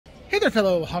Hey there,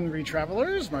 fellow hungry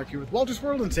travelers. Mark here with Wolters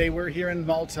World, and today we're here in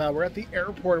Malta. We're at the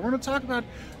airport. We're going to talk about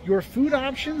your food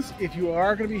options if you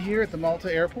are going to be here at the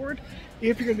Malta Airport.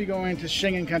 If you're going to be going to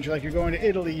Schengen country, like you're going to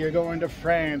Italy, you're going to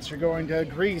France, you're going to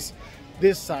Greece,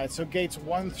 this side. So gates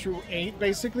 1 through 8,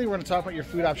 basically, we're going to talk about your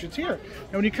food options here.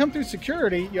 Now, when you come through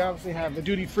security, you obviously have the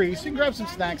duty free, so you can grab some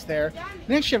snacks there.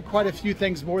 They actually have quite a few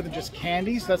things more than just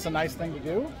candy, so that's a nice thing to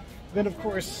do. Then, of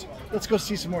course, let's go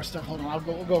see some more stuff. Hold on,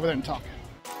 we'll go over there and talk.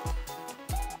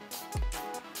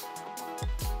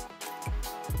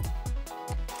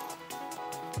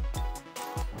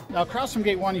 Now, across from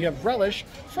gate 1, you have Relish,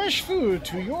 fresh food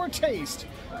to your taste,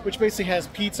 which basically has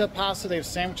pizza, pasta. They have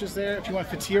sandwiches there. If you want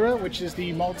fatira, which is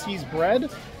the Maltese bread,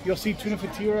 you'll see tuna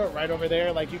fatira right over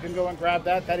there. Like, you can go and grab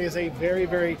that. That is a very,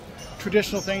 very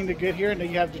traditional thing to get here. And then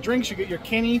you have the drinks. You get your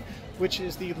Kinney, which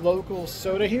is the local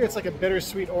soda here. It's like a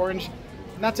bittersweet orange.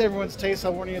 Not to everyone's taste,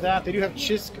 I'll warn you that. They do have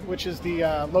Chisk, which is the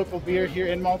local beer here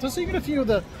in Malta. So you get a few of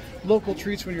the local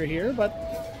treats when you're here.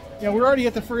 But you know, we're already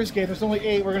at the first gate. There's only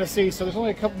 8 we're going to see, so there's only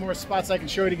a couple more spots I can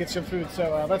show you to get some food.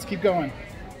 So let's keep going.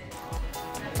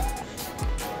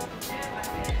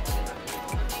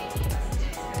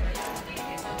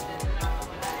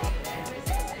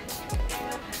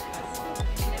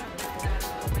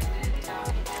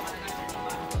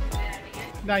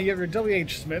 Now you have your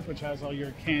W.H. Smith, which has all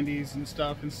your candies and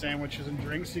stuff and sandwiches and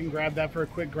drinks. You can grab that for a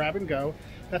quick grab and go.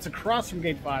 That's across from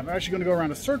gate 5. I'm actually going to go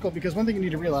around a circle because one thing you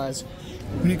need to realize,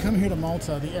 when you come here to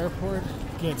Malta, the airport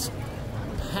gets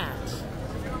packed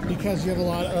because you have a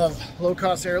lot of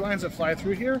low-cost airlines that fly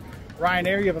through here.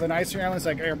 Ryanair, you have the nicer airlines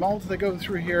like Air Malta that go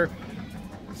through here.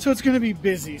 So it's going to be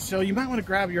busy. So you might want to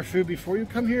grab your food before you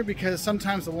come here because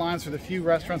sometimes the lines for the few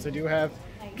restaurants they do have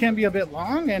can be a bit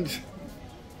long and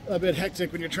a bit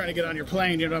hectic when you're trying to get on your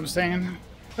plane, you know what I'm saying?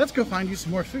 Let's go find you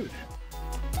some more food.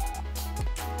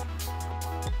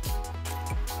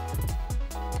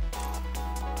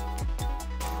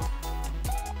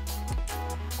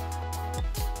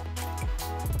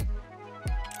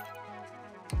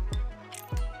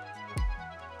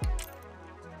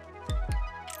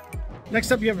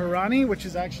 Next up, you have Hirani, which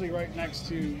is actually right next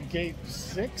to gate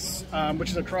 6, which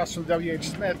is across from W.H.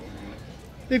 Smith.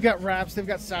 They've got wraps, they've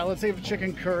got salads, they have a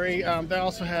chicken curry. They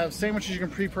also have sandwiches you can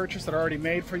pre-purchase that are already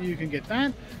made for you. You can get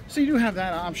that. So you do have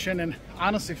that option. And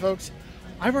honestly, folks,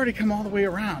 I've already come all the way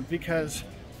around because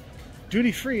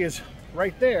duty free is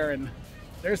right there. And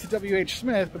there's the W.H.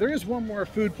 Smith, but there is one more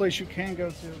food place you can go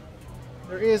to.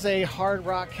 There is a Hard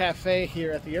Rock Cafe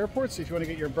here at the airport. So if you want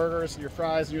to get your burgers and your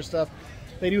fries and your stuff,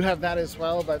 they do have that as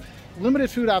well. But limited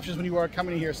food options when you are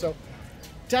coming here. So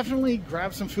definitely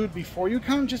grab some food before you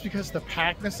come just because of the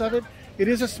packedness of it. It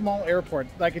is a small airport.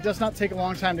 Like, it does not take a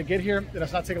long time to get here. It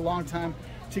does not take a long time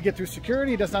to get through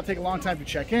security. It does not take a long time to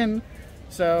check in.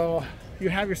 So you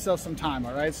have yourself some time,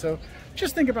 all right? So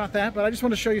just think about that. But I just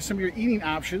want to show you some of your eating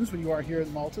options when you are here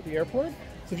in Malta, the airport.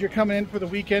 So if you're coming in for the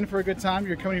weekend for a good time,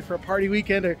 you're coming in for a party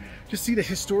weekend, or just see the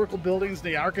historical buildings,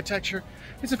 the architecture,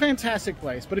 it's a fantastic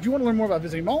place. But if you want to learn more about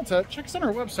visiting Malta, check us out on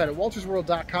our website at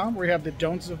woltersworld.com, where you have the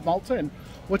don'ts of Malta and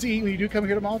what to eat when you do come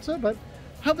here to Malta. But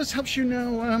how this helps you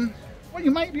know what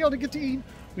you might be able to get to eat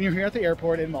when you're here at the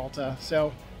airport in Malta.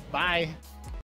 So, bye.